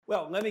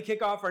Well, let me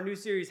kick off our new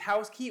series,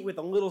 House Key, with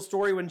a little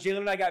story. When Jalen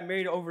and I got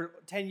married over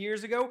 10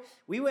 years ago,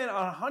 we went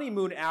on a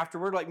honeymoon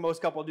afterward, like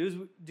most couples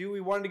do. We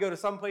wanted to go to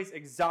someplace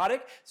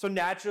exotic, so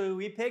naturally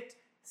we picked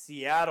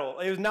Seattle.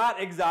 It was not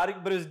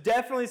exotic, but it was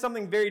definitely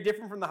something very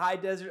different from the high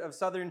desert of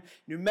southern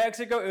New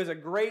Mexico. It was a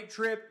great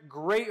trip,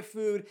 great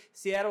food.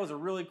 Seattle was a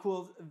really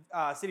cool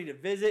city to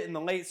visit in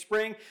the late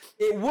spring.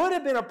 It would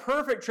have been a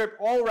perfect trip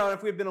all around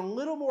if we had been a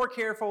little more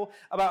careful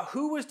about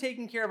who was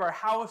taking care of our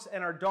house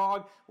and our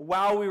dog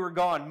while we were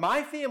gone.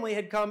 My family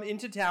had come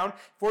into town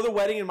for the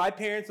wedding, and my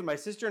parents and my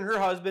sister and her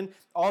husband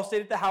all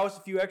stayed at the house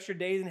a few extra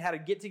days and had a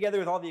get-together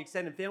with all the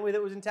extended family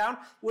that was in town,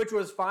 which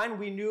was fine.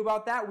 We knew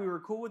about that. We were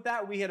cool with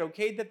that. We had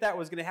okayed that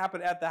was going to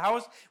happen at the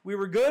house. We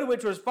were good,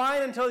 which was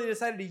fine until they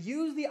decided to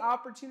use the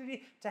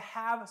opportunity to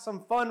have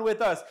some fun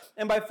with us.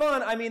 And by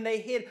fun, I mean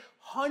they hid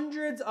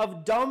hundreds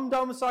of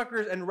dumb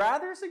suckers and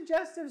rather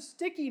suggestive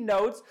sticky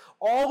notes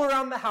all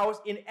around the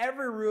house, in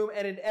every room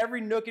and in every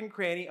nook and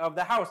cranny of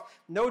the house.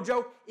 No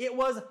joke, it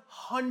was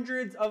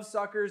hundreds of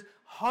suckers,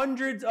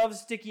 hundreds of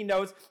sticky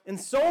notes, and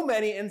so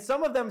many, and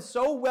some of them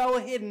so well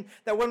hidden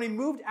that when we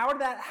moved out of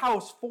that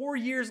house 4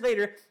 years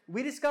later,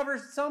 we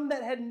discovered some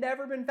that had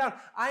never been found.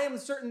 I am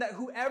certain that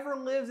whoever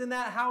lives in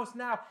that house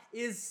now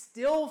is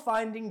still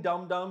finding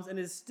dum-dums and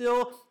is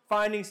still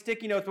finding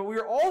sticky notes. But we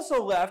were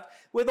also left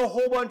with a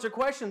whole bunch of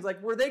questions,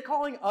 like, were they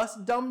calling us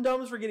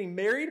dum-dums for getting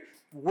married?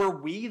 Were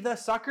we the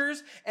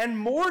suckers? And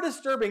more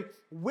disturbing,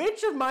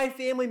 which of my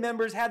family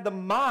members had the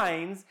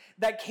minds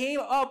that came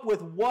up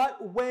with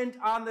what went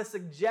on the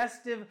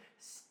suggestive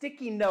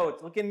sticky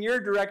notes? Look in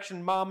your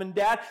direction, Mom and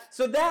Dad.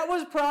 So that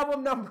was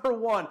problem number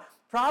one.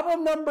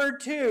 Problem number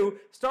two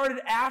started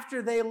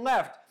after they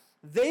left.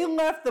 They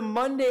left the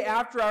Monday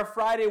after our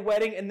Friday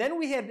wedding, and then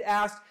we had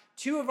asked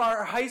two of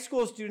our high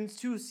school students,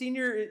 two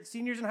seniors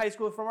in high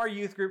school from our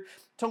youth group,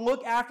 to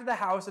look after the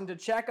house and to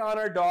check on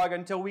our dog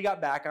until we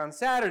got back on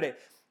Saturday.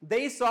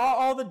 They saw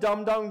all the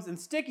dum-dums and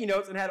sticky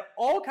notes and had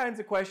all kinds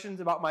of questions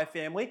about my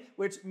family,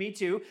 which me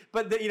too,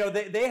 but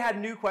they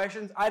had new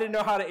questions. I didn't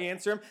know how to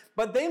answer them,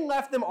 but they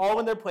left them all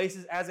in their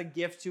places as a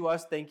gift to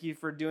us. Thank you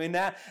for doing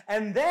that.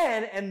 And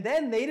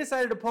then they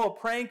decided to pull a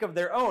prank of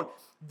their own.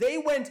 They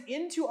went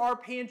into our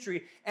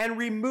pantry and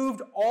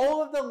removed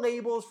all of the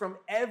labels from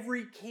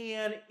every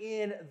can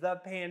in the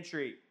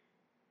pantry,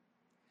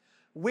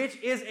 which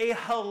is a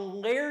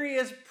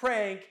hilarious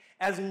prank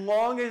as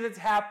long as it's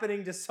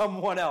happening to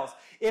someone else.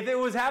 If it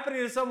was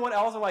happening to someone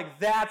else, I'm like,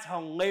 that's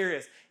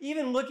hilarious.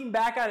 Even looking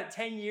back on it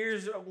 10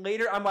 years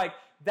later, I'm like,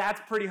 that's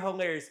pretty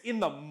hilarious. In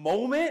the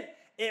moment,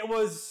 it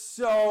was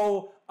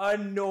so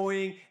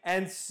annoying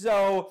and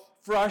so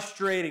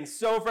frustrating.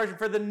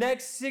 For the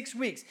next 6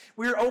 weeks,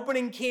 we were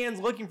opening cans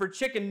looking for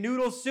chicken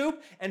noodle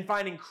soup and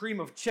finding cream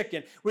of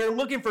chicken. We were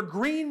looking for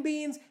green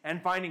beans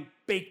and finding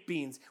baked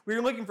beans. We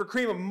were looking for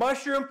cream of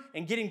mushroom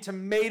and getting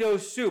tomato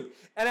soup.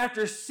 And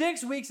after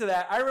 6 weeks of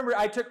that, I remember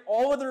I took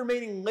all of the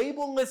remaining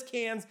labelless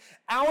cans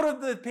out of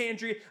the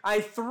pantry.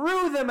 I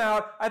threw them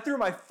out. I threw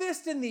my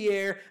fist in the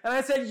air and I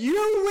said,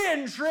 "You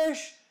win,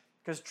 Trish."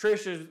 Because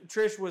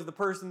Trish was the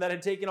person that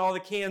had taken all the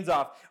cans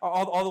off,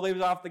 all the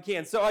labels off the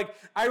cans. So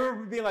I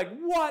remember being like,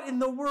 what in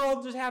the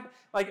world just happened?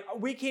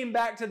 We came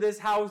back to this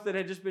house that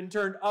had just been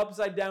turned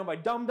upside down by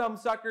dum-dum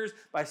suckers,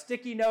 by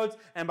sticky notes,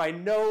 and by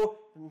no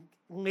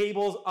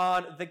labels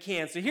on the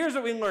can. So here's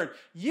what we learned.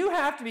 You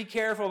have to be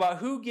careful about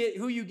who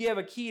you give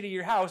a key to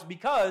your house,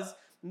 because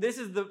this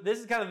is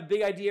kind of the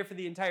big idea for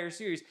the entire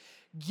series.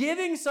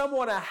 Giving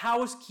someone a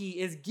house key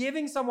is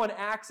giving someone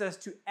access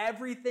to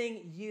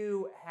everything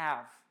you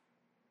have.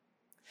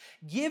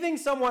 Giving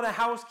someone a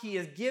house key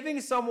is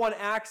giving someone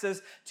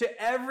access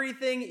to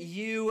everything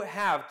you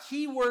have.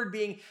 Key word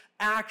being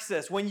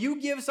access. When you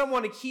give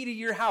someone a key to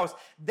your house,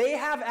 they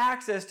have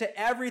access to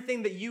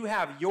everything that you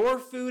have. Your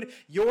food,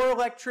 your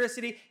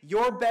electricity,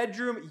 your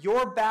bedroom,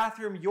 your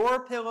bathroom,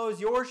 your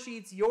pillows, your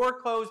sheets, your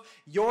clothes,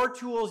 your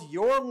tools,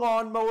 your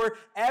lawnmower,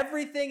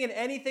 everything and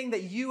anything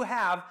that you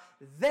have,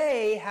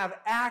 they have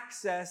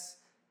access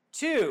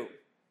to.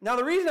 Now,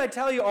 the reason I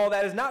tell you all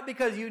that is not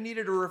because you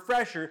needed a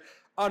refresher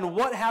on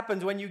what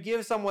happens when you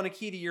give someone a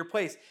key to your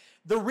place.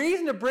 The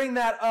reason to bring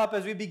that up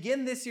as we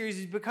begin this series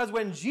is because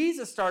when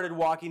Jesus started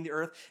walking the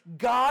earth,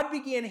 God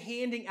began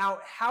handing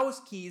out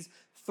house keys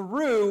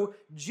through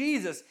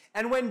Jesus.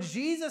 And when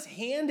Jesus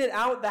handed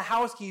out the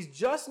house keys,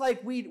 just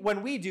like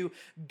when we do,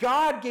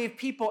 God gave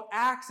people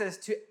access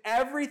to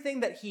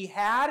everything that he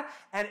had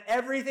and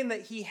everything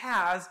that he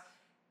has.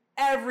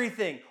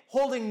 Everything,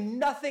 holding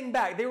nothing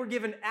back. They were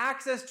given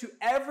access to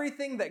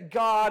everything that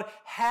God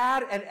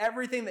had and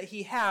everything that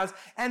he has.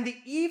 And the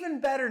even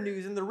better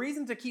news, and the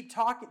reason to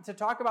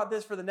talk about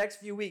this for the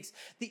next few weeks,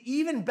 the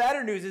even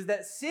better news is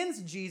that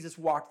since Jesus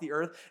walked the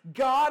earth,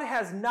 God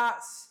has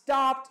not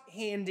stopped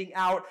handing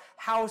out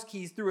house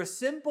keys through a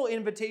simple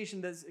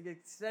invitation that's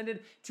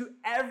extended to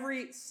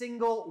every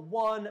single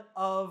one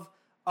of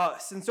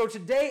us. And so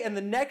today and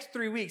the next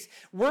 3 weeks,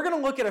 we're going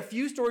to look at a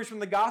few stories from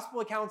the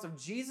gospel accounts of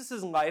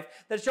Jesus' life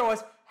that show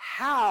us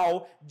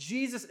how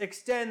Jesus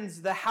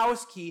extends the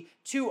house key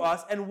to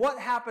us and what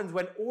happens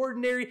when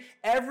ordinary,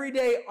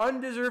 everyday,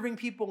 undeserving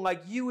people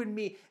like you and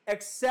me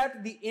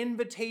accept the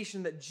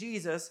invitation that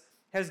Jesus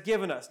has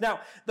given us. Now,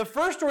 the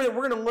first story that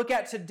we're going to look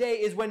at today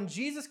is when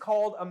Jesus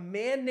called a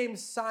man named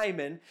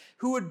Simon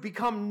who would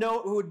become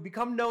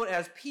known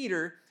as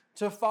Peter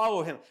to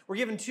follow him. We're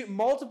given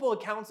multiple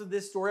accounts of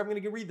this story. I'm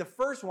going to read the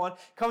first one. It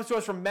comes to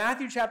us from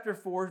Matthew chapter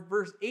 4,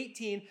 verse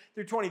 18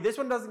 through 20. This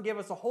one doesn't give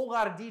us a whole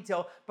lot of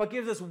detail, but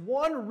gives us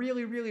one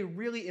really, really,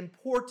 really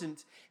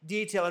important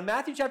detail. In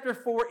Matthew chapter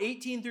 4,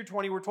 18 through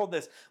 20, we're told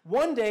this.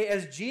 One day,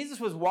 as Jesus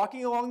was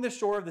walking along the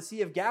shore of the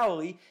Sea of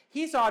Galilee,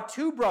 he saw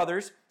two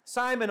brothers,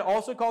 Simon,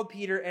 also called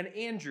Peter, and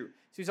Andrew.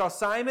 So he saw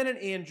Simon and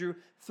Andrew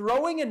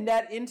throwing a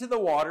net into the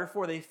water,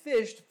 for they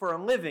fished for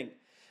a living.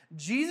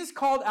 Jesus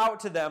called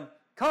out to them,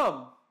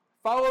 "Come,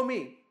 follow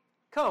me.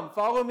 Come,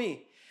 follow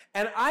me.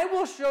 And I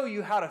will show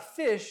you how to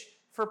fish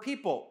for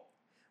people."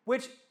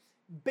 Which,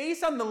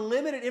 based on the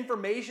limited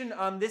information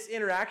on this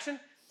interaction,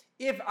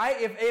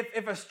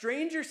 if a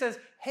stranger says,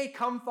 "Hey,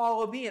 come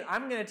follow me, and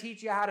I'm going to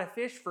teach you how to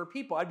fish for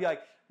people," I'd be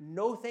like,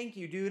 "No, thank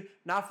you, dude.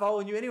 Not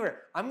following you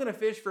anywhere. I'm going to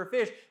fish for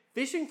fish."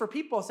 Fishing for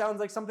people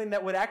sounds like something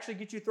that would actually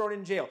get you thrown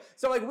in jail.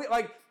 So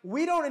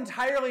we don't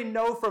entirely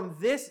know from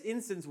this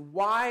instance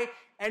why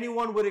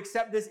anyone would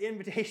accept this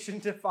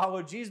invitation to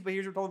follow Jesus. But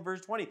here's what we're told in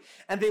verse 20.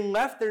 And they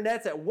left their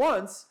nets at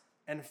once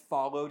and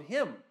followed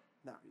him.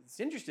 Now,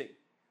 it's interesting.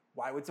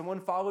 Why would someone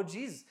follow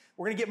Jesus?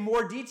 We're going to get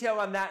more detail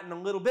on that in a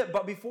little bit.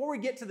 But before we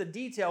get to the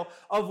detail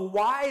of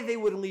why they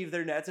would leave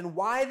their nets and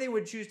why they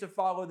would choose to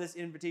follow this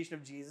invitation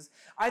of Jesus,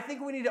 I think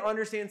we need to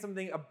understand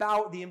something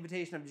about the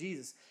invitation of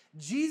Jesus.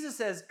 Jesus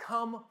says,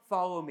 "Come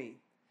follow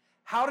me."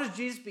 How does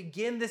Jesus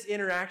begin this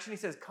interaction? He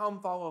says, "Come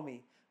follow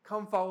me.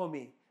 Come follow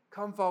me.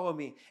 Come follow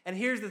me." And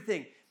here's the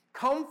thing.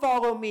 Come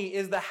follow me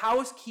is the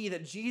house key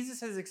that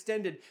Jesus has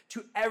extended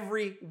to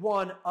every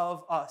one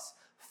of us.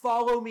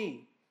 Follow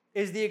me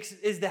is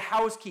the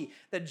house key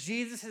that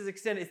Jesus has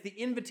extended. It's the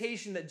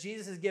invitation that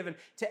Jesus has given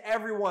to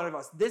every one of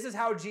us. This is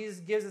how Jesus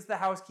gives us the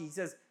house key. He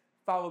says,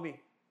 "Follow me.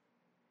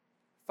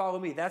 Follow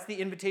me." That's the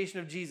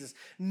invitation of Jesus.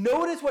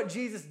 Notice what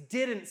Jesus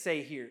didn't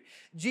say here.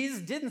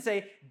 Jesus didn't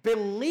say,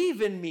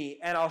 "Believe in me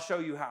and I'll show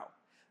you how."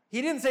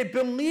 He didn't say,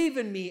 "Believe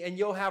in me and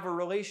you'll have a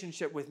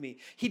relationship with me."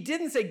 He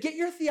didn't say, "Get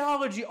your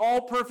theology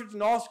all perfect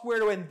and all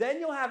squared away and then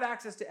you'll have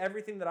access to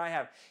everything that I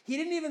have." He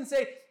didn't even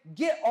say,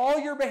 "Get all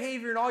your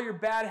behavior and all your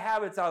bad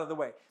habits out of the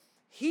way."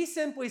 He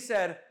simply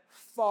said,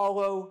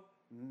 "Follow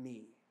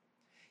me."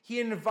 He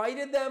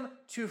invited them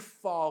to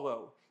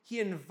follow.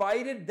 He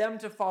invited them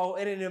to follow,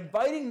 and in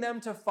inviting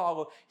them to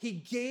follow, he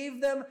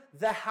gave them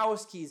the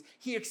house keys.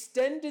 He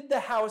extended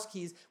the house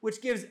keys,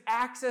 which gives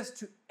access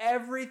to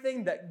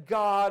everything that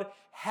God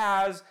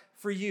has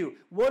for you.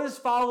 What does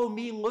follow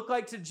me look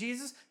like to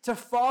Jesus? To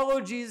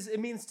follow Jesus, it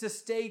means to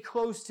stay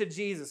close to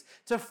Jesus.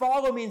 To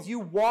follow means you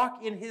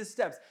walk in his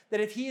steps. That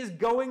if he is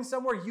going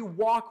somewhere, you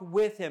walk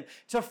with him.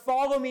 To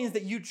follow means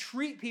that you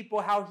treat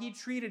people how he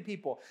treated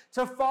people.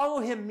 To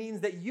follow him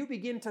means that you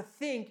begin to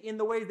think in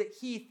the way that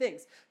he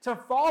thinks. To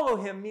follow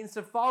him means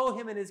to follow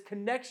him in his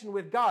connection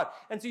with God.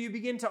 And so you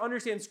begin to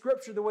understand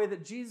Scripture the way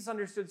that Jesus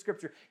understood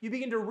Scripture. You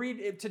begin to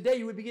read, today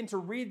you would begin to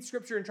read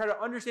Scripture and try to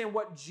understand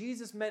what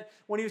Jesus meant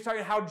when he was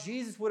talking, how Jesus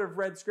would have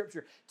read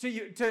Scripture.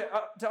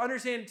 To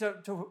understand,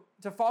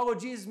 to follow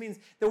Jesus means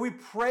that we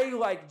pray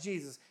like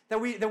Jesus, that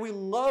we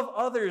love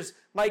others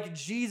like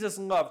Jesus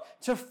loved.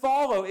 To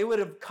follow, it would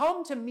have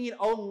come to mean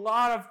a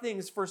lot of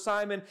things for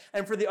Simon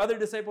and for the other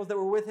disciples that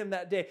were with him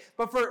that day.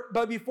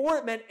 But before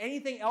it meant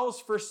anything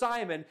else for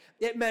Simon,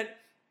 it meant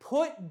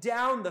put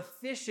down the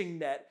fishing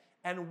net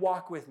and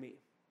walk with me.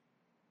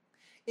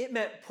 It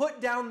meant put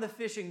down the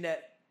fishing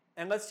net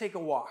and let's take a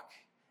walk.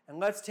 And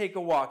let's take a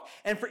walk.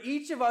 And for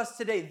each of us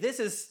today, this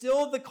is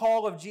still the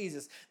call of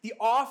Jesus, the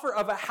offer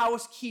of a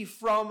house key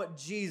from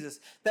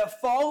Jesus.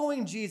 That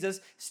following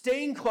Jesus,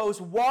 staying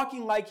close,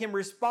 walking like him,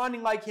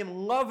 responding like him,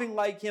 loving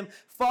like him,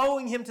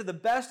 following him to the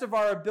best of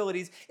our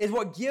abilities is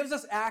what gives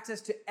us access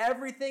to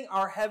everything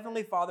our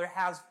Heavenly Father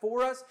has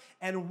for us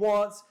and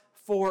wants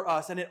for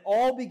us. And it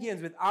all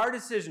begins with our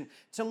decision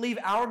to leave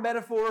our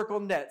metaphorical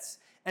nets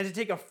and to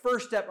take a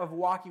first step of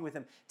walking with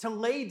him, to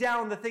lay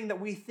down the thing that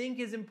we think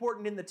is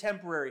important in the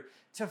temporary,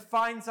 to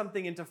find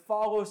something and to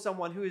follow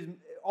someone who is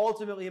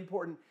ultimately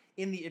important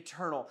in the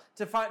eternal,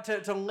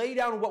 to lay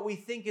down what we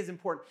think is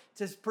important,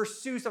 to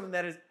pursue something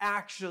that is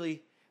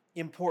actually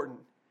important.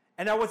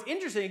 And now what's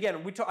interesting, again,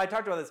 I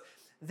talked about this,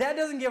 that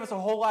doesn't give us a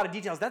whole lot of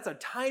details. That's a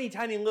tiny,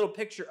 tiny little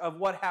picture of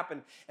what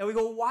happened. And we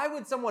go, why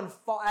would someone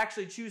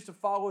actually choose to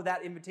follow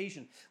that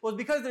invitation? Well, it's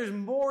because there's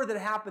more that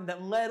happened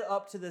that led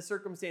up to the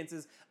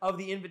circumstances of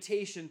the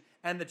invitation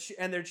and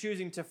they're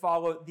choosing to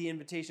follow the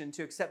invitation,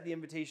 to accept the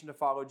invitation to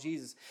follow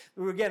Jesus.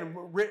 Again,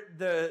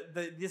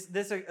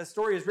 this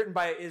story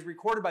is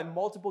recorded by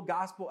multiple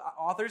gospel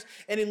authors.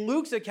 And in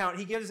Luke's account,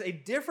 he gives us a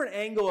different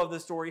angle of the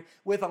story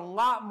with a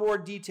lot more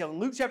detail. In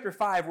Luke chapter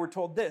 5, we're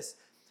told this.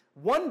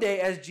 One day,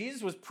 as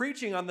Jesus was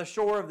preaching on the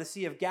shore of the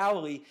Sea of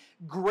Galilee,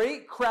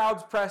 great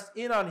crowds pressed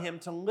in on him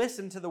to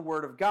listen to the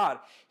word of God.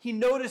 He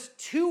noticed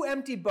 2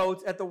 empty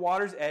boats at the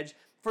water's edge,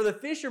 for the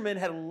fishermen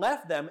had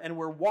left them and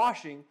were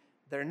washing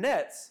their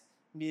nets,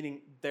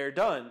 meaning they're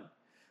done.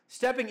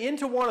 Stepping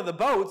into one of the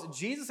boats,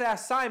 Jesus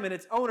asked Simon,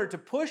 its owner, to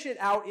push it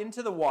out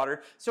into the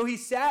water. So he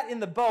sat in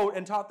the boat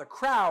and taught the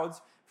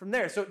crowds from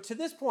there. So to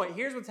this point,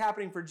 here's what's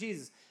happening for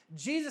Jesus.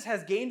 Jesus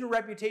has gained a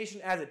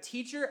reputation as a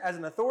teacher, as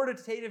an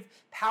authoritative,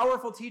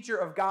 powerful teacher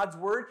of God's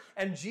word.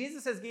 And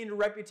Jesus has gained a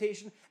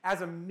reputation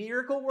as a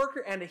miracle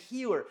worker and a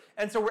healer.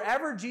 And so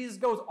wherever Jesus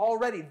goes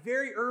already,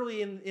 very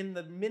early in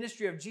the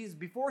ministry of Jesus,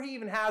 before he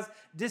even has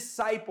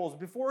disciples,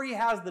 before he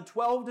has the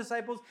 12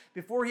 disciples,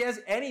 before he has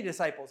any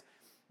disciples,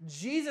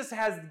 Jesus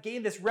has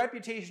gained this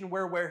reputation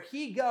where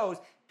he goes,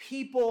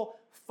 people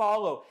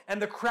follow.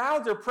 And the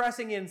crowds are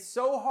pressing in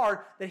so hard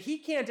that he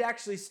can't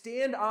actually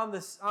stand on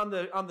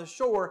the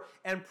shore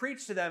and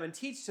preach to them and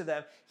teach to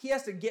them. He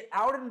has to get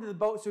out into the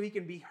boat so he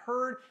can be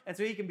heard and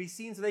so he can be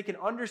seen so they can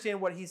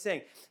understand what he's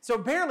saying. So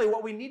apparently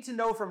what we need to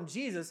know from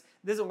Jesus,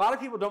 there's a lot of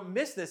people don't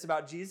miss this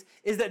about Jesus,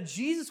 is that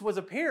Jesus was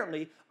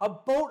apparently a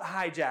boat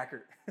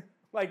hijacker.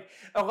 Like,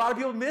 a lot of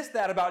people miss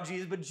that about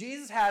Jesus, but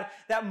Jesus had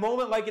that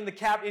moment like in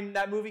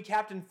that movie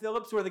Captain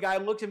Phillips where the guy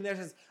looked at him there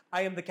and says,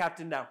 I am the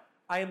captain now.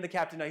 I am the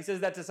captain now. He says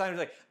that to Simon.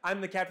 He's like,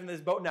 I'm the captain of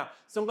this boat now.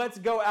 So let's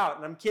go out.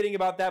 And I'm kidding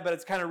about that, but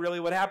it's kind of really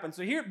what happened.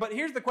 So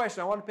here's the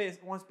question. I want to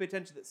pay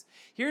attention to this.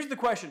 Here's the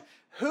question.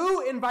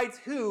 Who invites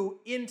who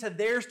into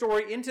their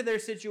story, into their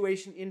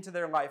situation, into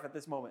their life at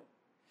this moment?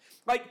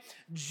 Like,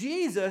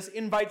 Jesus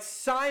invites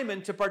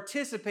Simon to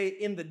participate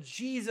in the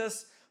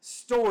Jesus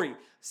story.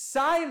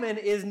 Simon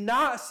is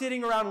not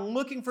sitting around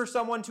looking for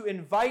someone to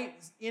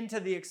invite into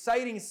the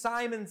exciting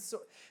Simon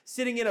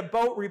sitting in a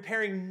boat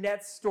repairing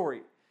nets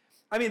story.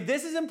 I mean,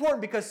 this is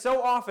important because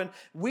so often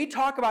we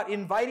talk about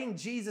inviting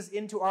Jesus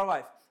into our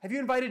life. Have you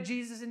invited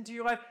Jesus into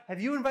your life? Have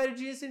you invited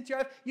Jesus into your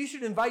life? You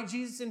should invite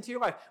Jesus into your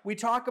life. We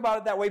talk about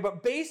it that way,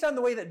 but based on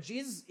the way that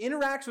Jesus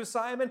interacts with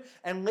Simon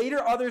and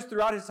later others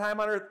throughout his time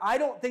on earth, I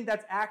don't think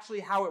that's actually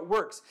how it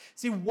works.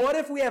 See, what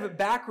if we have it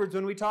backwards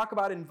when we talk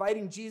about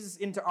inviting Jesus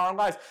into our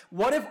lives?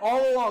 What if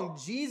all along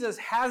Jesus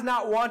has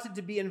not wanted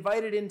to be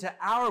invited into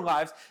our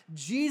lives?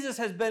 Jesus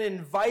has been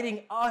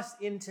inviting us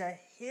into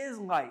his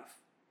life.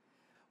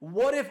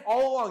 What if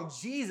all along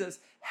Jesus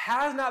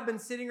has not been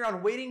sitting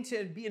around waiting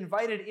to be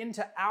invited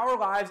into our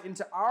lives,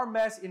 into our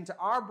mess, into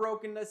our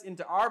brokenness,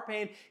 into our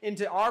pain,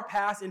 into our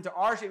past, into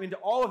our shame, into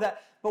all of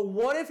that? But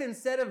what if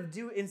instead of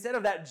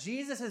that,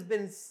 Jesus has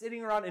been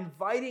sitting around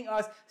inviting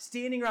us,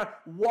 standing around,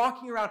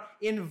 walking around,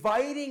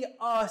 inviting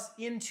us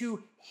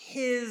into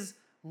his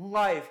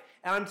life?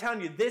 And I'm telling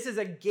you, this is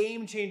a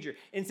game changer.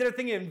 Instead of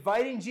thinking of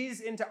inviting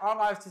Jesus into our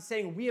lives to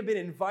saying we have been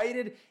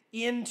invited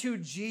into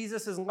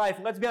Jesus' life.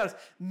 And let's be honest,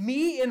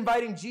 me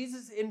inviting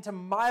Jesus into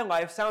my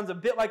life sounds a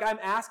bit like I'm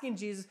asking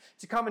Jesus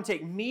to come and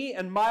take me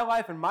and my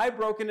life and my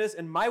brokenness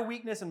and my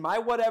weakness and my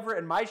whatever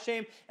and my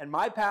shame and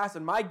my past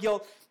and my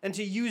guilt and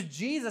to use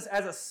Jesus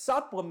as a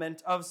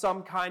supplement of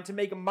some kind to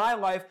make my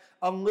life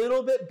a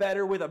little bit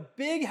better with a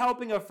big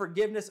helping of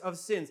forgiveness of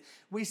sins.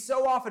 We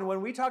so often,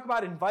 when we talk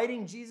about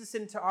inviting Jesus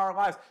into our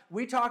lives,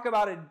 we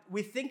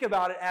think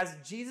about it as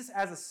Jesus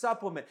as a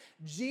supplement.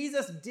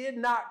 Jesus did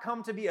not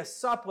come to be a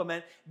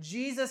supplement.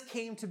 Jesus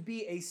came to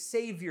be a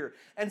savior.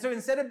 And so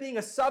instead of being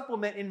a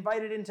supplement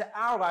invited into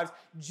our lives,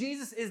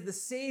 Jesus is the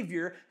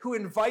savior who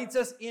invites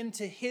us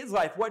into his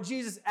life. What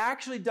Jesus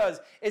actually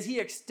does is he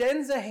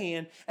extends a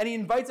hand and he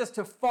invites us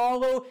to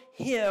follow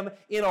him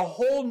in a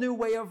whole new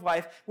way of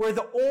life where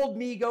the old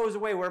me goes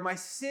away, where my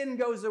sin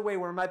goes away,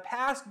 where my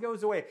past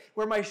goes away,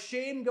 where my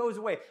shame goes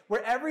away,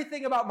 where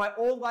everything about my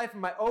old life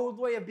and my old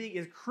way of being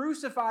is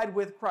crucified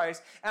with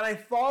Christ, and I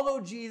follow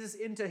Jesus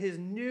into his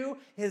new,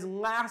 his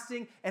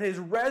lasting, and his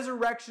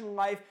resurrection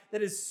life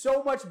that is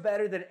so much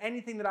better than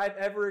anything that I've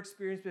ever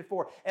experienced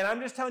before. And I'm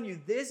just telling you,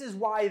 this is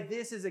why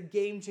this is a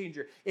game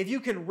changer. If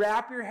you can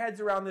wrap your heads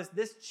around this,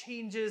 this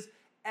changes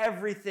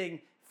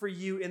everything for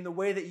you in the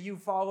way that you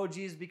follow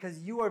Jesus, because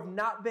you have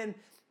not been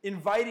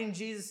inviting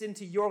Jesus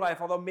into your life,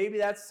 although maybe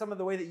that's some of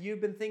the way that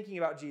you've been thinking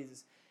about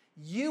Jesus.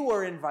 You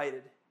were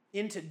invited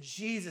into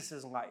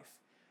Jesus' life.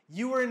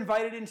 You were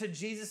invited into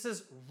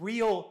Jesus'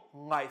 real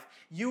life.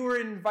 You were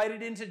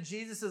invited into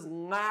Jesus'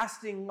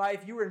 lasting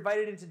life. You were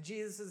invited into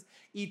Jesus'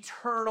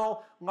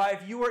 eternal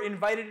life. You were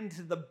invited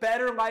into the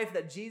better life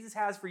that Jesus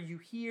has for you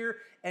here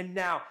and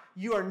now.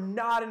 You are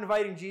not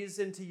inviting Jesus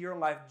into your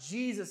life.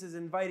 Jesus is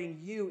inviting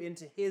you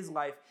into his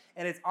life,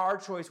 and it's our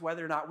choice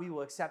whether or not we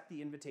will accept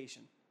the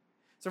invitation.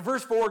 So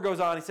verse 4 goes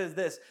on. He says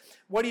this,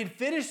 when he had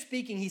finished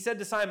speaking, he said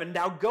to Simon,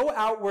 now go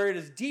out where it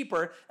is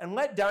deeper and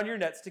let down your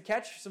nets to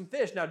catch some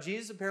fish. Now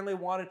Jesus apparently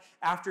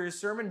after his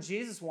sermon,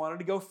 Jesus wanted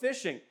to go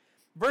fishing.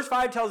 Verse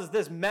 5 tells us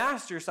this,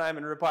 Master,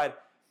 Simon replied,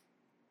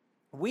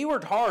 we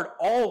worked hard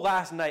all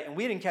last night and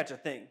we didn't catch a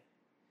thing.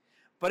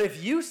 But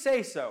if you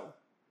say so,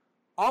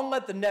 I'll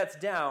let the nets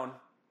down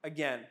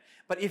again.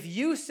 But if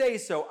you say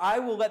so, I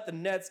will let the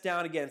nets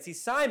down again. See,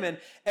 Simon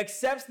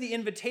accepts the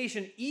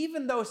invitation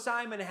even though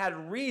Simon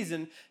had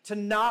reason to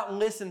not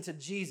listen to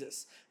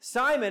Jesus.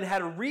 Simon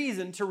had a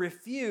reason to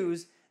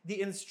refuse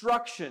the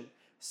instruction.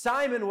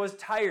 Simon was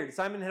tired.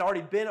 Simon had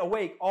already been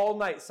awake all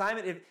night.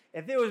 Simon,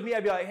 if it was me,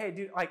 I'd be like, hey,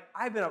 dude, like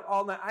I've been up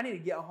all night. I need to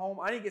get home.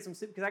 I need to get some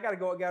sleep because I got to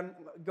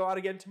go out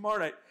again tomorrow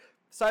night.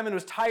 Simon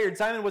was tired.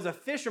 Simon was a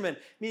fisherman,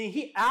 meaning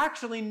he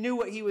actually knew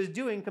what he was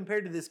doing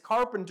compared to this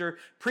carpenter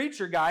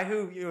preacher guy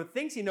who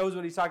thinks he knows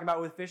what he's talking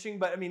about with fishing,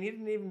 but I mean he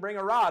didn't even bring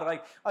a rod.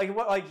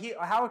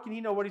 How can he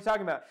know what he's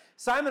talking about?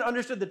 Simon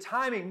understood the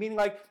timing, meaning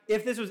like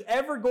if this was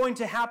ever going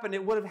to happen,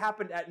 it would have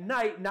happened at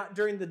night, not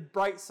during the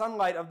bright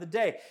sunlight of the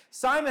day.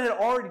 Simon had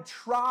already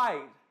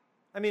tried.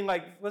 I mean,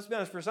 like, let's be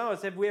honest, for some of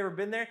us, have we ever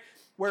been there?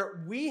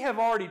 Where we have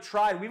already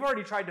tried. We've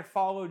already tried to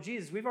follow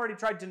Jesus. We've already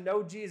tried to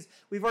know Jesus.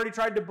 We've already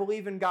tried to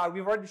believe in God.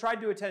 We've already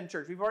tried to attend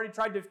church. We've already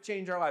tried to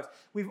change our lives.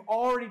 We've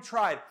already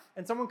tried.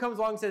 And someone comes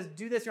along and says,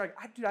 do this. And you're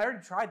like, dude, I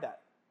already tried that.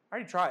 I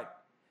already tried.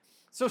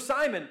 So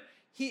Simon,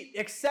 he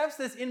accepts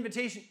this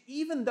invitation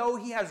even though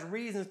he has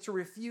reasons to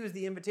refuse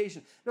the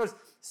invitation. Notice,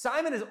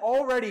 Simon is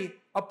already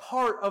a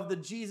part of the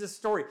Jesus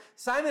story.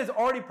 Simon is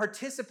already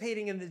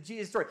participating in the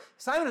Jesus story.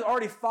 Simon is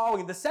already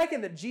following. The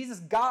second that Jesus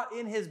got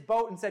in his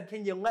boat and said,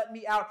 can you let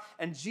me out?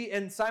 And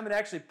Simon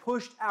actually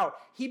pushed out.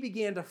 He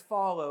began to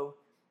follow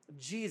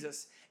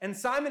Jesus. And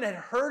Simon had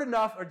heard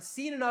enough or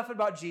seen enough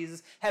about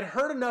Jesus, had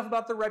heard enough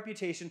about the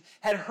reputation,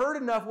 had heard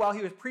enough while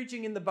he was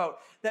preaching in the boat,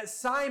 that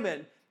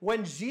Simon,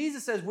 when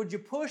Jesus says, would you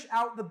push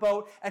out the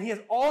boat? And he has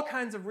all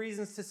kinds of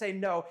reasons to say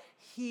no.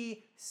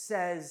 He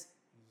says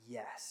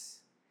yes.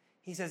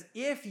 He says,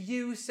 if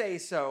you say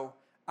so,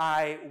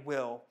 I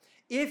will.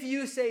 If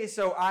you say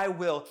so, I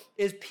will.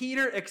 Is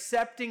Peter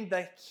accepting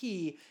the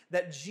key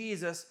that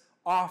Jesus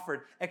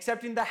offered,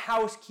 accepting the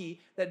house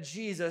key that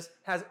Jesus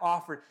has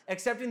offered,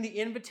 accepting the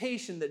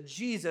invitation that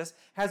Jesus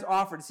has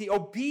offered? See,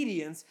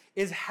 obedience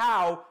is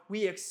how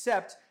we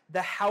accept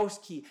the house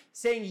key.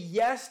 Saying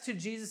yes to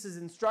Jesus'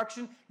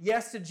 instruction,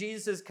 yes to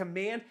Jesus'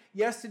 command,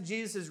 yes to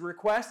Jesus'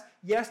 request,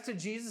 yes to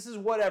Jesus'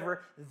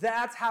 whatever.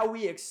 That's how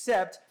we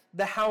accept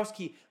the house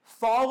key.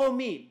 Follow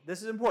me.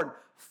 This is important.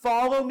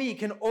 Follow me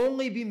can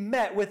only be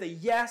met with a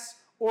yes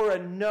or a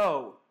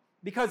no,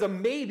 because a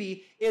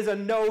maybe is a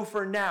no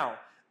for now.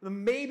 The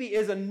maybe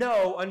is a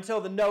no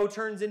until the no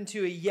turns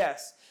into a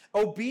yes.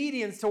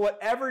 Obedience to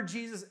whatever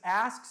Jesus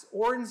asks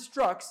or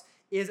instructs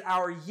is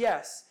our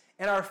yes.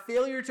 And our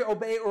failure to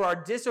obey or our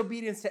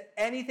disobedience to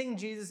anything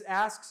Jesus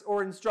asks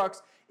or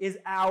instructs is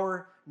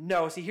our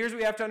no. See, here's what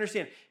we have to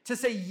understand. To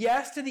say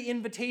yes to the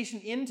invitation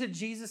into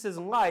Jesus'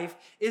 life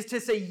is to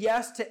say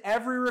yes to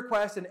every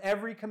request and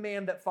every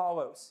command that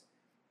follows.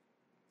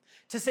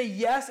 To say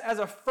yes as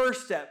a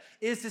first step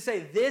is to say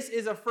this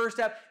is a first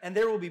step and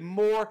there will be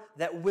more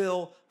that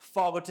will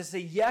follow. To say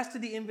yes to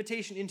the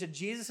invitation into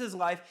Jesus'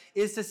 life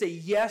is to say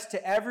yes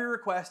to every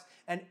request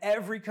and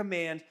every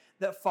command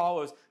that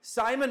follows.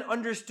 Simon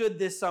understood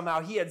this somehow.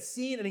 He had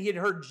seen and he had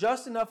heard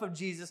just enough of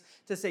Jesus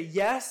to say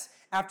yes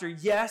after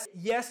yes.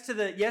 Yes to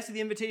the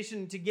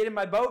invitation to get in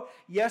my boat.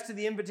 Yes to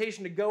the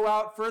invitation to go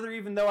out further,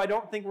 even though I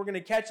don't think we're going to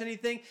catch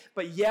anything.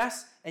 But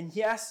yes and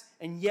yes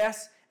and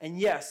yes and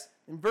yes.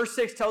 And verse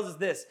 6 tells us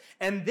this.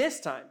 And this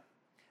time,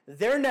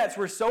 their nets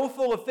were so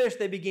full of fish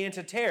they began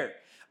to tear.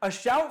 A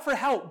shout for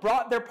help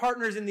brought their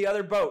partners in the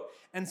other boat.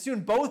 And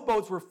soon both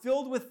boats were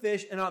filled with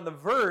fish and on the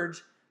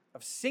verge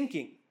of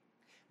sinking.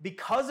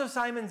 Because of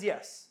Simon's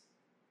yes,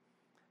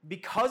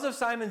 because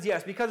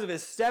of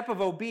his step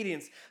of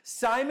obedience,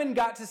 Simon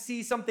got to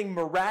see something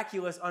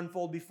miraculous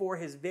unfold before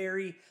his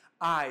very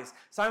eyes.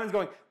 Simon's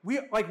going, we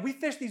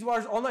fished these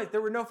waters all night.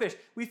 There were no fish.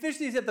 We fished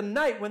these at the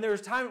night when there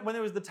was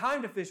the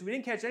time to fish. We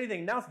didn't catch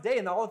anything. Now it's day,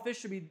 and all the fish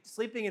should be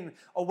sleeping and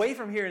away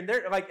from here. And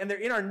they're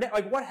in our net.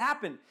 Like, what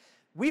happened?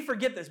 We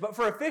forget this, but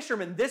for a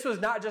fisherman, this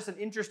was not just an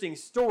interesting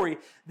story.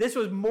 This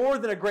was more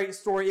than a great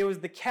story. It was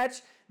the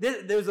catch.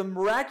 There was a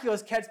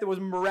miraculous catch. There was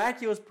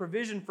miraculous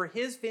provision for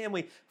his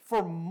family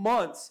for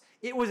months.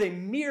 It was a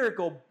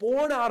miracle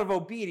born out of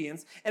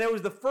obedience, and it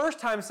was the first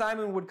time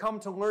Simon would come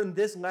to learn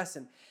this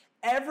lesson.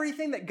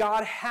 Everything that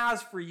God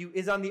has for you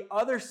is on the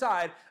other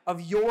side of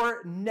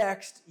your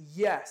next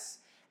yes.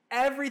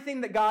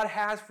 Everything that God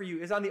has for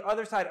you is on the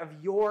other side of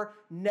your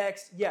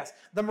next yes.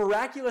 The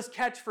miraculous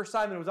catch for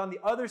Simon was on the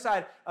other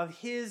side of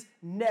his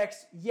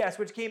next yes,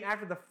 which came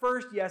after the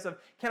first yes of,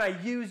 can I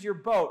use your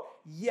boat?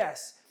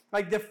 Yes.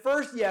 Like the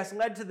first yes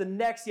led to the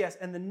next yes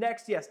and the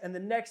next yes and the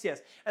next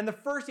yes. And the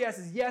first yes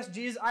is, yes,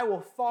 Jesus, I will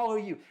follow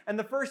you. And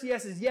the first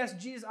yes is, yes,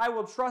 Jesus, I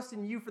will trust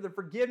in you for the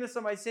forgiveness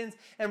of my sins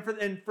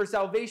and for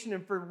salvation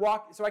and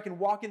so I can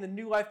walk in the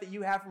new life that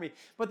you have for me.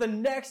 But the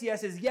next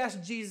yes is, yes,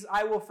 Jesus,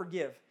 I will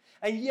forgive.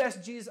 And yes,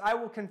 Jesus, I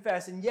will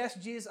confess. And yes,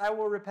 Jesus, I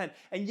will repent.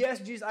 And yes,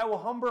 Jesus, I will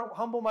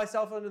humble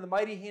myself under the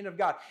mighty hand of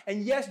God.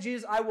 And yes,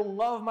 Jesus, I will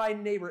love my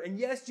neighbor. And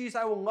yes, Jesus,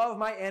 I will love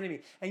my enemy.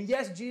 And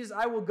yes, Jesus,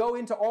 I will go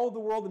into all the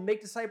world and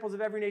make disciples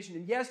of every nation.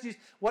 And yes,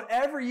 Jesus,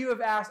 whatever you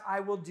have asked,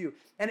 I will do.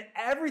 And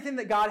everything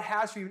that God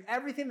has for you,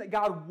 everything that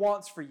God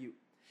wants for you,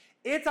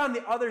 It's on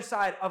the other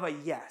side of a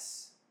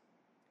yes.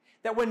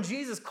 That when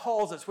Jesus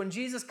calls us, when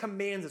Jesus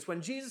commands us,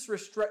 when Jesus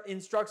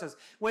instructs us,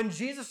 when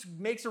Jesus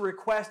makes a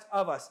request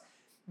of us,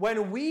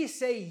 when we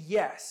say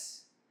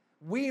yes,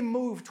 we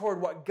move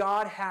toward what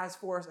God has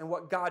for us and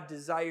what God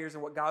desires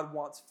and what God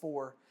wants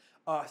for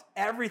us.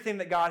 Everything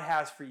that God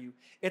has for you.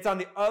 It's on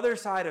the other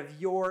side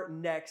of your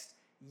next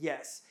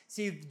yes.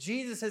 See,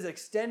 Jesus has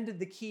extended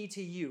the key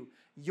to you.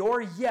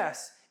 Your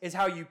yes is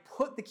how you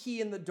put the key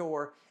in the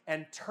door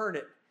and turn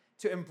it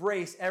to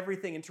embrace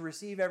everything and to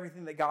receive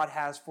everything that God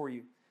has for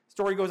you.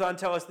 Story goes on to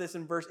tell us this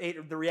in verse 8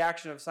 of the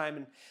reaction of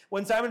Simon.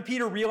 When Simon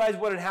Peter realized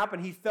what had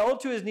happened, he fell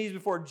to his knees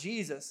before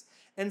Jesus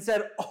and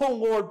said, "Oh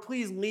Lord,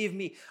 please leave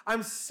me.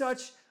 I'm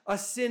such a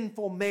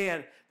sinful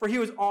man." For he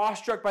was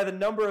awestruck by the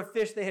number of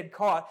fish they had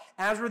caught,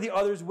 as were the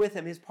others with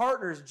him. His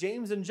partners,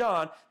 James and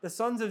John, the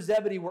sons of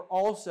Zebedee, were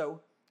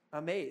also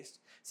amazed.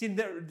 See,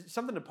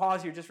 something to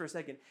pause here just for a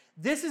second.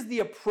 This is the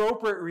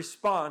appropriate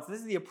response. This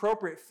is the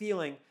appropriate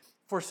feeling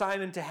for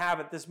Simon to have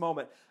at this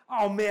moment.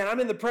 Oh man, I'm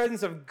in the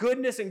presence of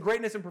goodness and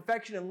greatness and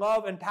perfection and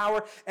love and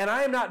power, and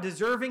I am not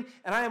deserving,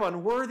 and I am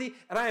unworthy,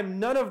 and I am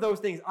none of those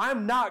things.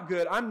 I'm not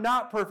good. I'm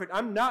not perfect.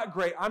 I'm not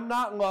great. I'm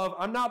not love.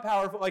 I'm not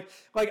powerful.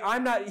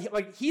 I'm not,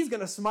 like, he's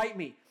going to smite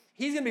me.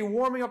 He's going to be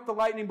warming up the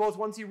lightning bolts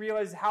once he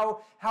realizes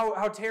how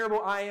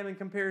terrible I am in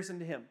comparison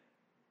to him.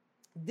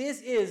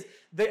 This is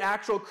the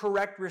actual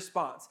correct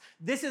response.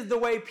 This is the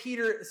way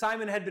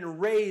Simon had been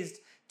raised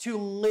to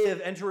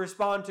live and to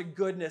respond to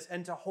goodness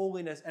and to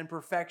holiness and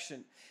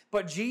perfection.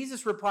 But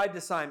Jesus replied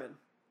to Simon,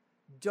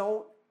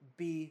 "Don't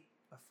be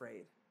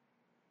afraid."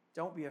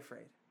 Don't be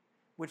afraid.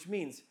 Which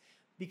means,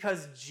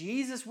 because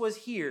Jesus was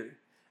here,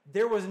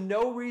 there was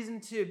no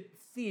reason to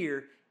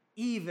fear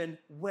even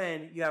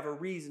when you have a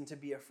reason to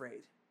be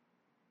afraid.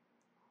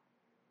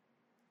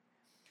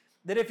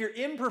 That if your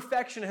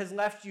imperfection has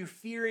left you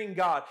fearing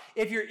God,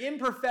 if your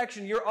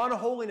imperfection, your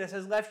unholiness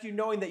has left you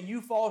knowing that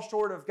you fall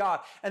short of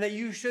God and that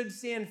you should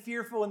stand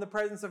fearful in the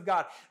presence of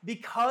God,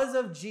 because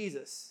of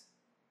Jesus,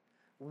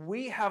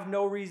 we have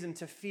no reason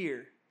to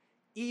fear,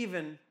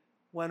 even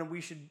when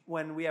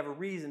we have a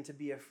reason to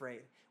be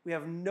afraid. We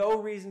have no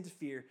reason to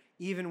fear,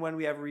 even when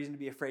we have a reason to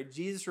be afraid.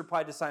 Jesus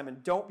replied to Simon,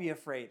 "Don't be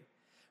afraid.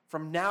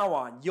 From now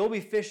on, you'll be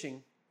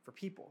fishing for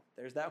people."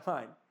 There's that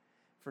line.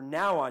 From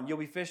now on, you'll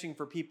be fishing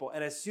for people.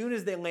 And as soon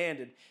as they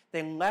landed,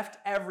 they left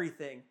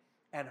everything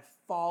and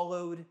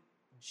followed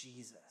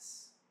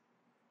Jesus.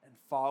 They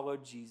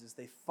followed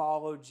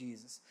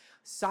Jesus.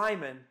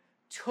 Simon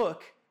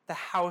took the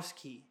house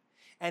key,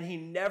 and he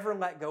never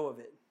let go of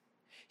it.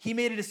 He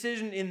made a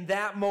decision in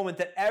that moment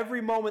that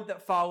every moment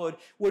that followed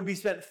would be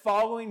spent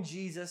following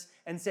Jesus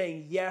and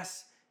saying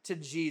yes to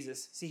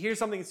Jesus. See, here's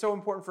something that's so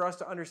important for us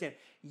to understand.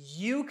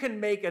 You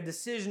can make a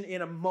decision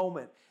in a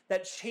moment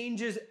that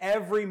changes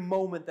every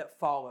moment that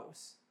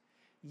follows.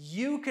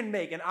 You can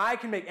make, and I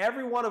can make,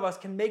 every one of us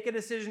can make a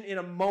decision in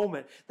a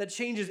moment that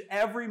changes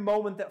every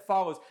moment that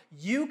follows.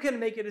 You can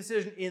make a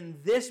decision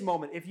in this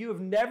moment. If you have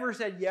never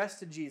said yes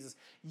to Jesus,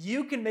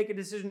 you can make a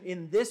decision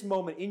in this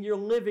moment, in your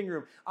living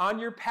room, on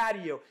your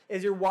patio,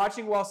 as you're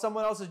watching while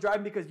someone else is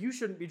driving, because you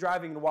shouldn't be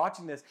driving and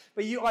watching this.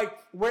 But you,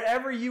 like,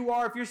 wherever you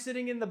are, if you're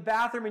sitting in the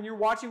bathroom and you're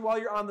watching while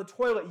you're on the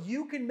toilet,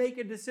 you can make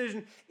a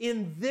decision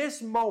in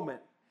this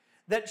moment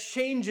that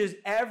changes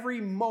every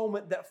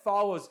moment that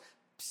follows.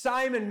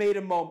 Simon made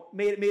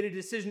a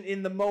decision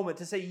in the moment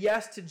to say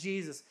yes to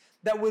Jesus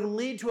that would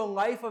lead to a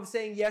life of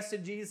saying yes to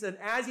Jesus. And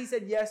as he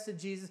said yes to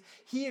Jesus,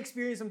 he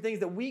experienced some things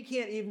that we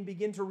can't even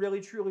begin to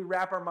really, truly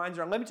wrap our minds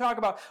around. Let me talk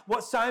about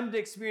what Simon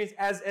experienced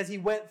as he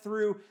went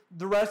through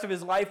the rest of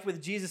his life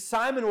with Jesus.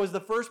 Simon was the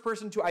first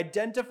person to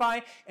identify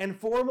and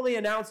formally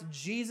announce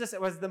Jesus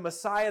as the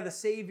Messiah, the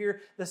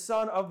Savior, the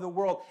Son of the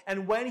world.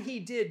 And when he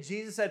did,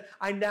 Jesus said,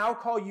 "I now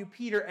call you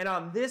Peter, and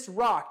on this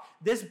rock,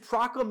 this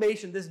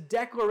proclamation, this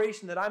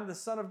declaration that I'm the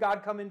Son of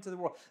God come into the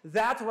world,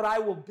 that's what I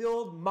will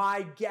build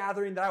my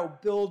gathering, that I will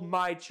build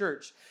my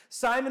church."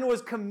 Simon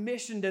was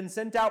commissioned and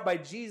sent out by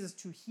Jesus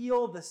to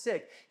heal the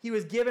sick. He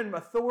was given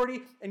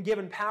authority and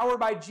given power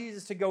by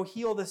Jesus to go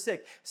heal the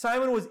sick.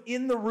 Simon was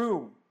in the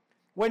room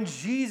when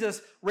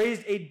Jesus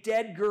raised a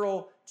dead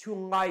girl to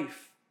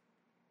life.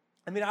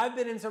 I mean, I've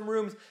been in some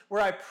rooms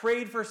where I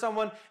prayed for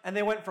someone and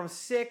they went from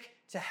sick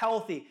to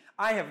healthy.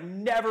 I have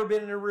never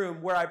been in a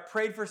room where I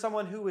prayed for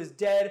someone who was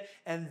dead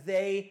and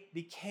they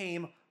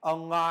became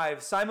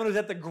alive. Simon was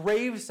at the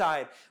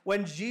graveside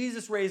when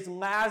Jesus raised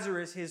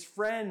Lazarus, his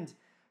friend,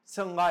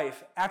 to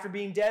life after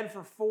being dead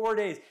for 4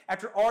 days,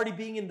 after already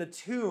being in the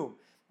tomb.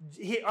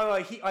 He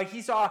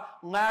saw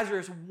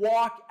Lazarus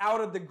walk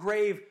out of the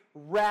grave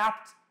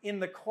wrapped in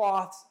the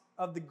cloths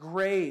of the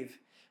grave.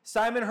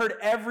 Simon heard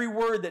every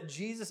word that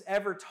Jesus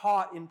ever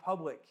taught in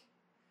public.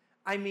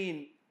 I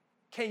mean,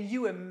 can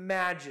you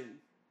imagine?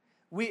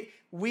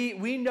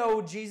 We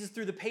know Jesus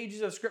through the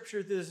pages of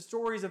Scripture, through the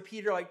stories of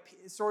Peter,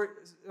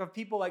 of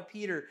people like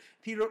Peter,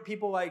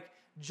 people like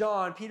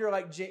John, people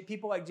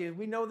like James.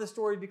 We know the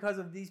story because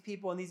of these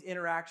people and these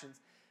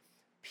interactions.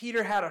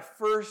 Peter had a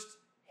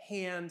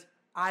first-hand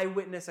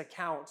eyewitness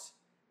account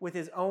with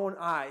his own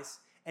eyes,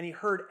 and he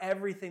heard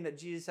everything that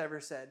Jesus ever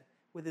said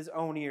with his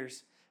own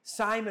ears.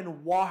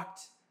 Simon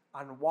walked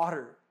on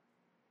water.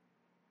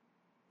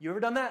 You ever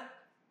done that?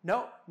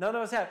 No, none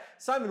of us have.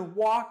 Simon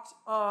walked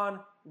on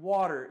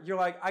water. You're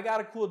like, I got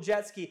a cool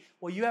jet ski.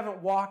 Well, you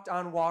haven't walked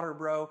on water,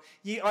 bro.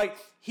 He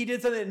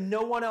did something that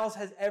no one else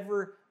has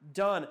ever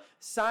done.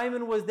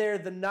 Simon was there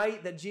the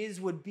night that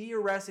Jesus would be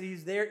arrested. He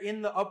was there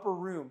in the upper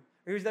room.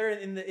 He was there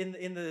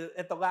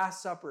at the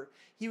Last Supper.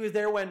 He was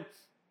there when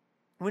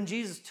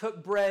Jesus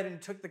took bread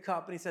and took the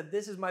cup and he said,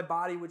 this is my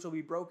body which will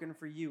be broken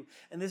for you.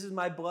 And this is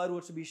my blood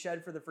which will be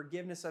shed for the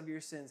forgiveness of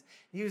your sins.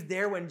 He was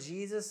there when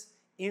Jesus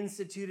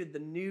instituted the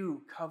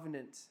new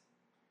covenant.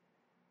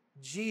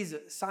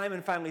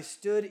 Simon finally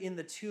stood in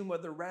the tomb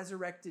of the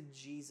resurrected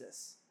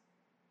Jesus.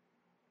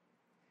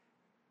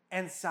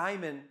 And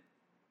Simon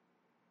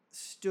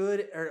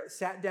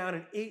sat down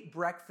and ate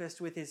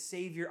breakfast with his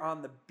Savior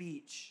on the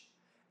beach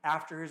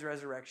after his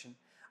resurrection.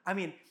 I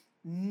mean,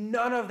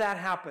 none of that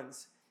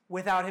happens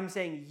without him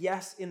saying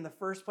yes in the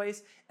first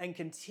place and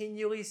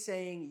continually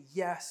saying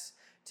yes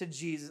to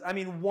Jesus. I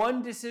mean,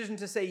 one decision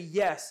to say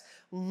yes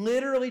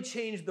literally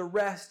changed the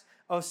rest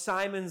of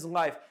Simon's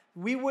life.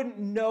 We wouldn't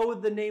know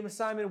the name of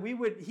Simon.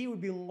 He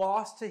would be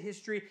lost to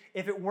history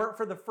if it weren't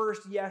for the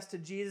first yes to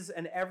Jesus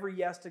and every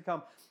yes to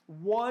come.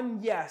 One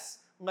yes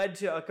led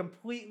to a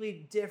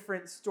completely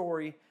different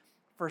story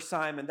for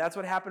Simon. That's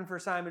what happened for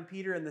Simon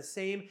Peter, and the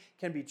same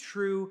can be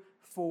true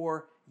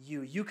for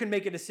you. You can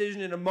make a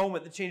decision in a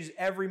moment that changes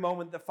every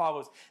moment that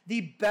follows.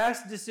 The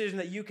best decision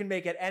that you can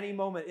make at any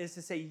moment is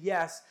to say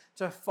yes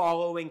to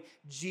following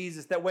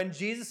Jesus. That when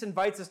Jesus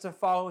invites us to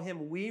follow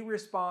him, we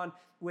respond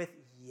with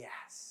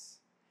yes.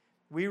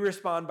 We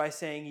respond by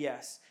saying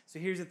yes. So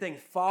here's the thing.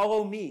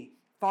 Follow me.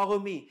 Follow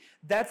me.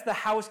 That's the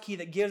house key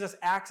that gives us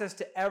access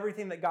to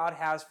everything that God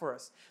has for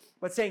us.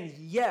 But saying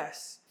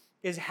yes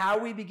is how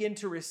we begin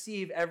to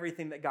receive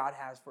everything that God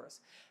has for us.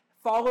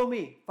 Follow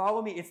me.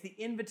 Follow me. It's the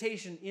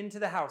invitation into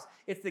the house.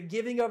 It's the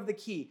giving of the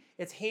key.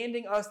 It's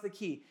handing us the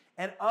key.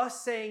 And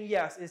us saying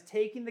yes is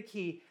taking the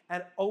key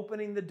and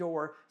opening the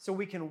door so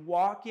we can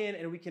walk in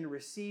and we can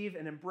receive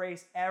and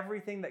embrace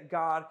everything that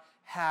God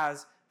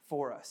has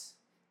for us.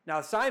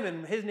 Now,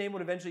 Simon, his name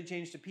would eventually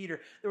change to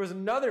Peter. There was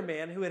another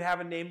man who would have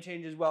a name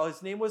change as well.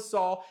 His name was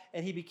Saul,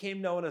 and he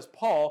became known as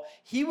Paul.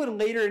 He would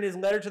later in his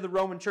letter to the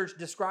Roman church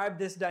describe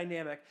this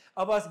dynamic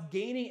of us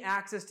gaining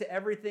access to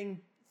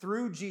everything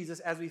through Jesus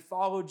as we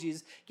follow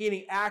Jesus,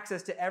 gaining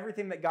access to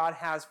everything that God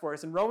has for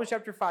us. In Romans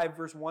chapter 5,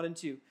 verse 1 and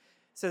 2, it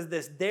says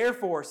this,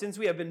 "Therefore, since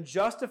we have been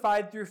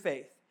justified through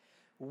faith,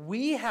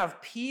 we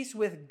have peace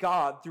with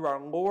God through our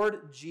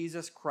Lord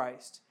Jesus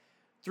Christ,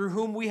 through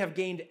whom we have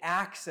gained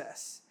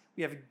access.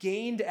 We have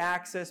gained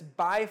access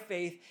by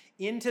faith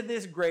into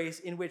this grace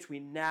in which we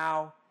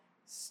now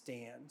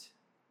stand."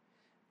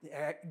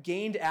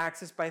 Gained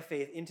access by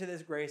faith into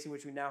this grace in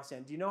which we now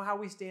stand. Do you know how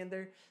we stand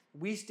there?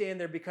 We stand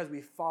there because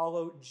we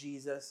follow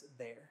Jesus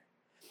there.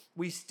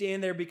 We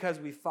stand there because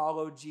we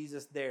follow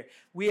Jesus there.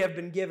 We have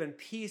been given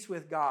peace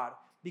with God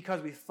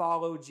because we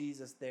follow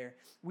Jesus there.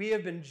 We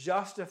have been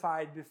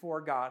justified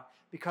before God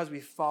because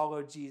we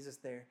follow Jesus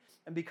there.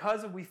 And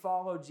because we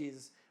follow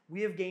Jesus,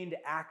 we have gained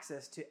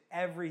access to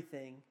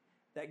everything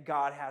that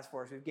God has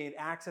for us. We've gained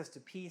access to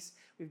peace.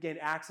 We've gained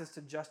access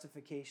to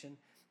justification.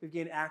 We've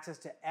gained access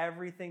to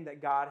everything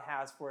that God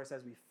has for us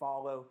as we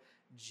follow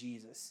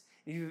Jesus.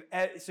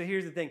 So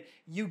here's the thing.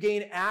 You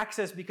gain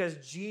access because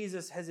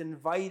Jesus has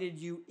invited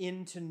you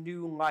into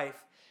new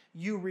life.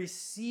 You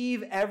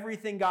receive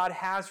everything God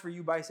has for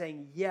you by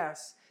saying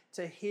yes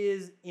to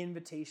his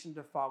invitation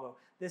to follow.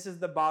 This is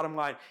the bottom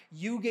line.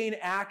 You gain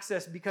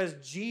access because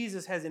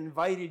Jesus has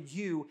invited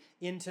you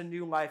into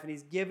new life, and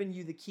he's given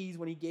you the keys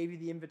when he gave you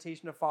the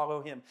invitation to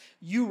follow him.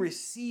 You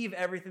receive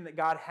everything that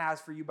God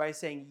has for you by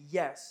saying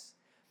yes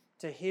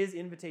to his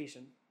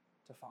invitation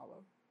to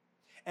follow.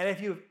 And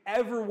if you've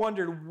ever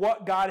wondered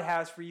what God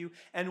has for you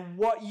and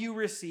what you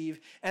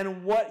receive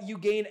and what you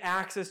gain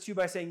access to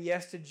by saying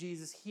yes to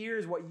Jesus,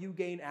 here's what you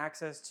gain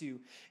access to.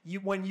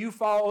 When you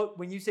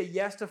say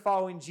yes to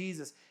following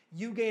Jesus,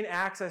 you gain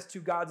access to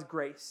God's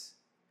grace.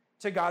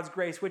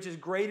 Which is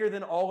greater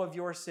than all of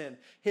your sin,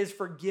 his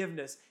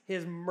forgiveness,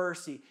 his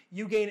mercy.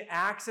 You gain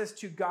access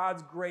to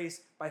God's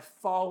grace by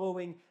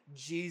following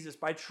Jesus,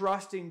 by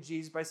trusting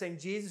Jesus, by saying,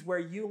 Jesus, where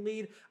you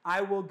lead,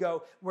 I will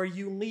go. Where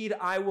you lead,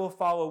 I will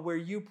follow. Where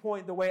you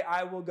point the way,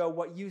 I will go.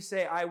 What you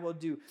say, I will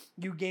do.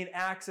 You gain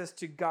access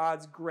to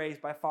God's grace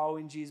by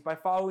following Jesus. By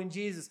following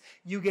Jesus,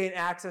 you gain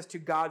access to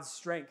God's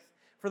strength.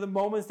 For the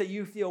moments that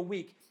you feel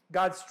weak,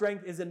 God's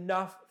strength is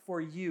enough for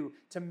you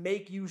to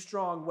make you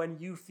strong when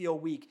you feel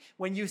weak.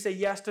 When you say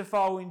yes to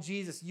following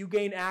Jesus, you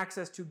gain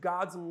access to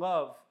God's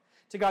love,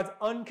 to God's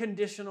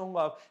unconditional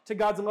love, to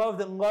God's love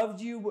that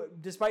loved you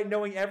despite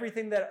knowing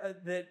everything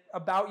that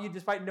about you,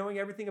 despite knowing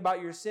everything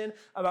about your sin,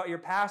 about your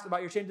past,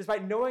 about your shame,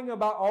 despite knowing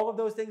about all of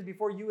those things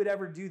before you would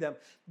ever do them.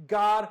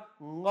 God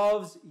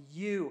loves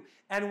you.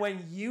 And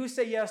when you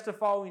say yes to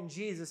following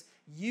Jesus,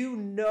 you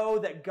know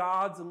that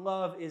God's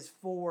love is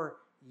for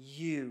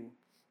you.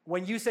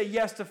 When you say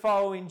yes to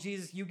following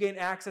Jesus, you gain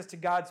access to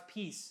God's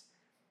peace.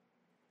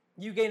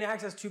 You gain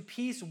access to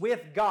peace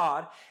with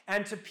God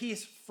and to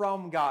peace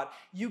from God.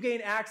 You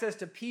gain access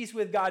to peace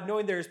with God,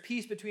 knowing there is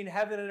peace between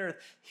heaven and earth,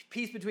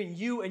 peace between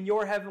you and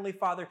your heavenly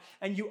Father.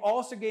 And you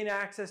also gain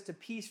access to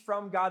peace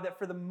from God, that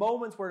for the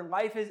moments where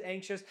life is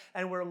anxious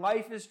and where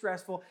life is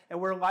stressful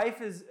and where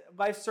life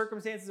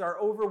circumstances are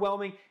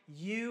overwhelming,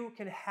 you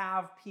can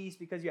have peace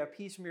because you have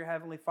peace from your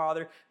heavenly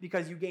Father,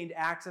 because you gained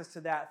access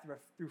to that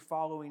through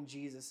following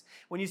Jesus.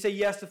 When you say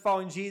yes to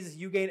following Jesus,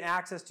 you gain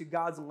access to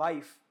God's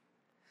life.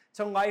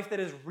 To life that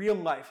is real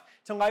life,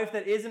 to life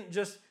that isn't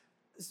just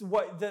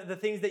what the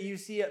things that you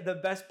see, the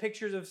best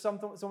pictures of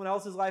someone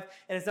else's life,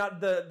 and it's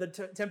not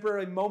the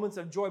temporary moments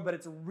of joy, but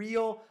it's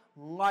real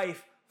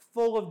life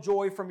full of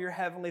joy from your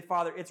heavenly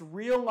Father. It's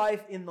real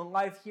life in the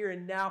life here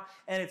and now,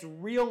 and it's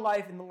real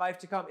life in the life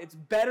to come. It's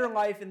better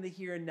life in the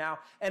here and now,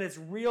 and it's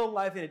real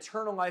life and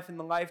eternal life in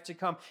the life to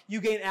come. You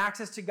gain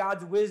access to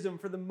God's wisdom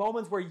for the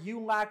moments where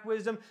you lack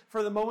wisdom,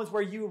 for the moments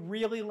where you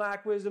really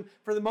lack wisdom,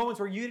 for the moments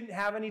where you didn't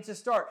have any to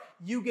start.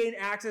 You gain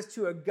access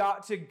to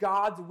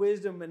God's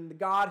wisdom, and the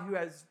God who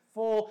has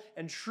full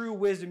and true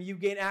wisdom. You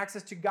gain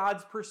access to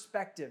God's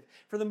perspective.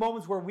 For the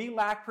moments where we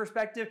lack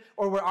perspective,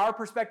 or where our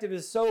perspective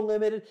is so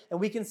limited and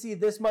we can see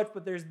this much,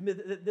 but there's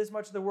this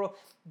much of the world,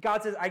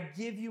 God says, I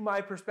give you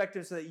my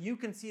perspective so that you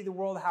can see the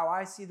world how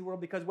I see the world,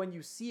 because when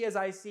you see as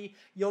I see,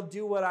 you'll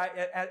do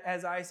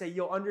as I say.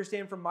 You'll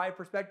understand from my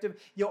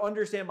perspective. You'll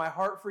understand my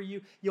heart for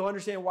you. You'll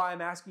understand why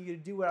I'm asking you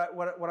to do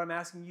what I'm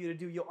asking you to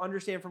do. You'll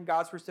understand from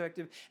God's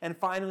perspective. And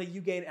finally, you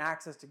gain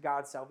access to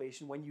God's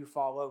salvation when you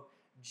follow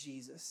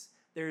Jesus.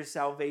 There is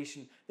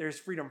salvation. There is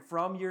freedom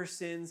from your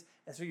sins,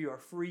 and so you are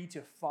free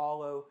to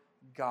follow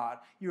God.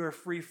 You are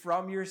free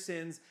from your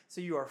sins, so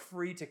you are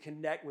free to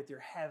connect with your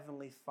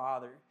heavenly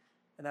Father.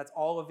 And that's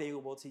all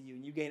available to you.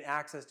 And you gain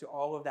access to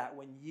all of that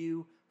when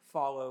you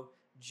follow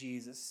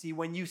Jesus. See,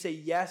 when you say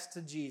yes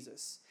to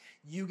Jesus,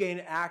 you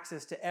gain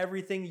access to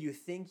everything you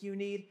think you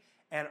need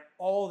and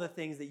all the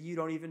things that you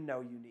don't even know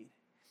you need.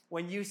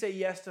 When you say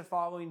yes to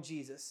following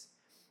Jesus,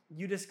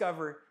 you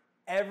discover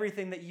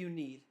everything that you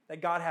need,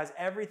 that God has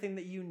everything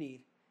that you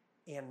need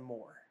and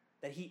more,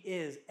 that He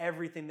is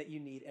everything that you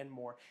need and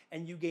more.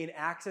 And you gain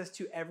access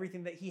to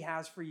everything that He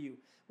has for you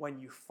when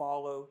you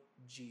follow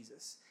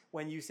Jesus,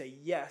 when you say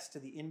yes to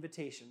the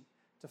invitation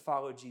to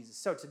follow Jesus.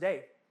 So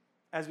today,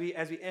 as we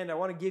end, I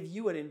want to give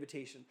you an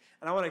invitation,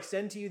 and I want to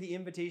extend to you the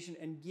invitation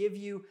and give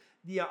you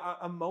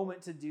a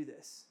moment to do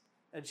this,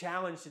 a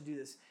challenge to do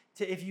this.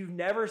 If you've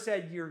never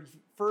said your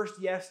first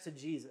yes to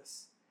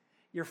Jesus,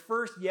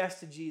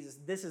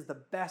 this is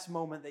the best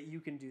moment that you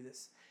can do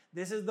this.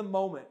 This is the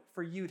moment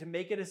for you to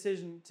make a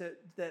decision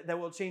that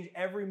will change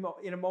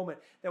in a moment,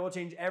 that will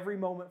change every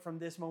moment from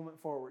this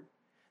moment forward.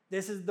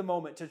 This is the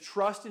moment to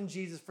trust in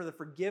Jesus for the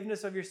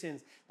forgiveness of your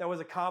sins that was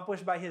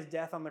accomplished by His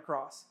death on the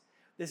cross.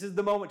 This is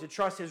the moment to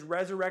trust His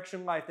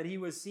resurrection life, that He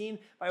was seen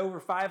by over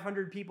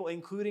 500 people,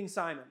 including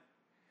Simon.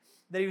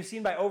 That He was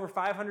seen by over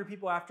 500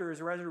 people after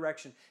His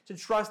resurrection. To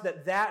trust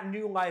that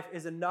new life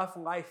is enough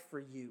life for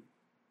you.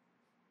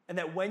 And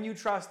that when you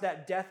trust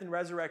that death and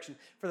resurrection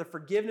for the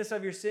forgiveness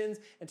of your sins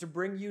and to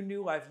bring you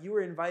new life, you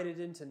are invited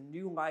into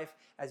new life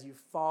as you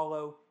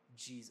follow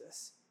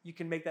Jesus. You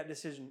can make that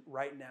decision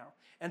right now.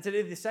 And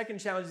today, the second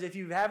challenge is, if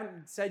you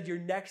haven't said your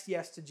next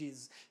yes to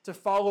Jesus, to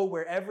follow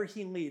wherever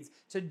He leads,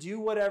 to do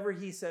whatever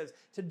He says,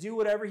 to do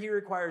whatever He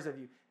requires of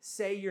you,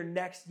 say your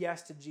next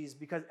yes to Jesus,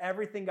 because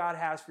everything God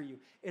has for you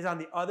is on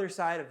the other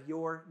side of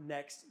your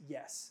next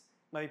yes.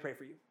 Let me pray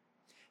for you.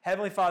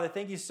 Heavenly Father,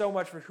 thank you so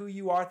much for who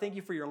you are. Thank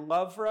you for your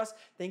love for us.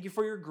 Thank you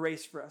for your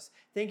grace for us.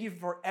 Thank you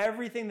for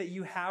everything that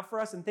you have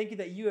for us. And thank you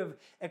that you have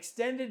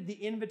extended the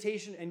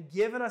invitation and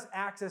given us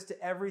access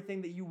to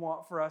everything that you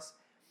want for us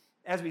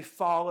as we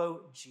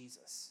follow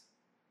Jesus.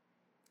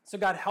 So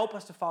God, help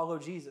us to follow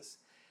Jesus.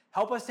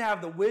 Help us to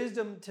have the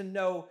wisdom to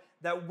know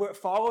that we're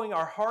following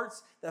our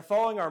hearts, that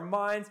following our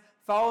minds,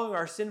 following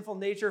our sinful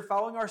nature,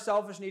 following our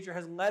selfish nature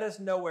has led us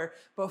nowhere.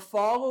 But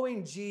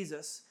following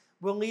Jesus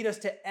will lead us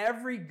to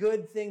every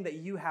good thing that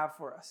you have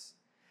for us.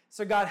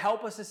 So God,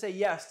 help us to say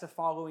yes to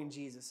following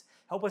Jesus.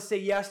 Help us say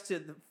yes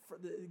to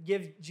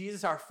give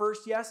Jesus our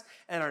first yes,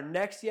 and our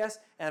next yes,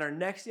 and our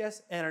next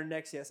yes, and our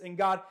next yes. And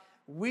God,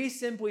 we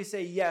simply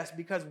say yes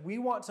because we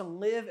want to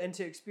live and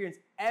to experience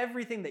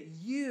everything that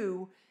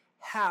you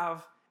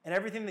have and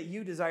everything that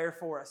you desire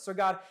for us. So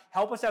God,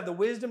 help us to have the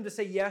wisdom to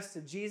say yes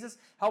to Jesus.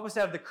 Help us to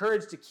have the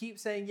courage to keep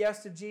saying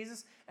yes to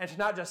Jesus, and to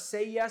not just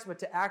say yes, but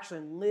to actually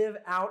live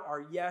out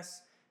our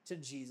yes to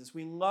Jesus.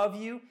 We love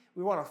you,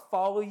 we want to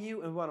follow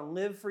you, and we want to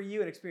live for you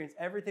and experience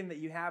everything that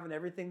you have and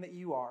everything that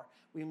you are.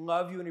 We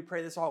love you, and we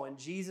pray this all in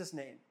Jesus'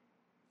 name.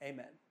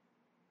 Amen.